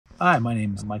Hi, my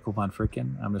name is Michael von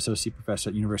Fricken. I'm an associate professor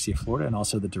at University of Florida and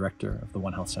also the director of the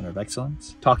One Health Center of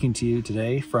Excellence. Talking to you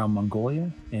today from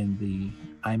Mongolia in the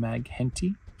IMAG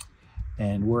Henti.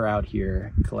 And we're out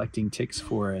here collecting ticks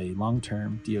for a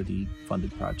long-term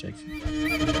DoD-funded project.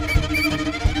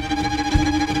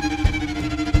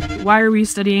 Why are we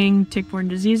studying tick-borne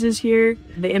diseases here?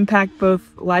 They impact both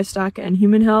livestock and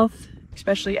human health,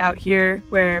 especially out here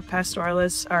where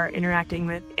pastoralists are interacting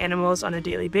with animals on a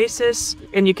daily basis.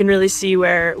 And you can really see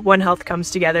where One Health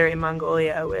comes together in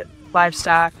Mongolia with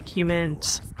livestock,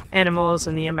 humans, animals,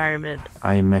 and the environment.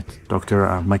 I met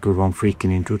Dr. Michael von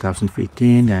Fricken in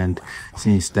 2015, and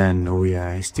since then we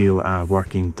are still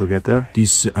working together.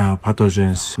 These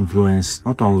pathogens influence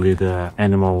not only the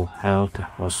animal health,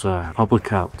 but also public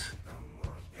health.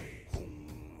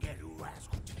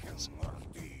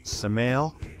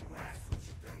 Samael.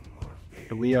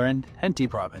 We are in Henti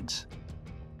province,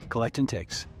 collecting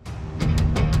ticks.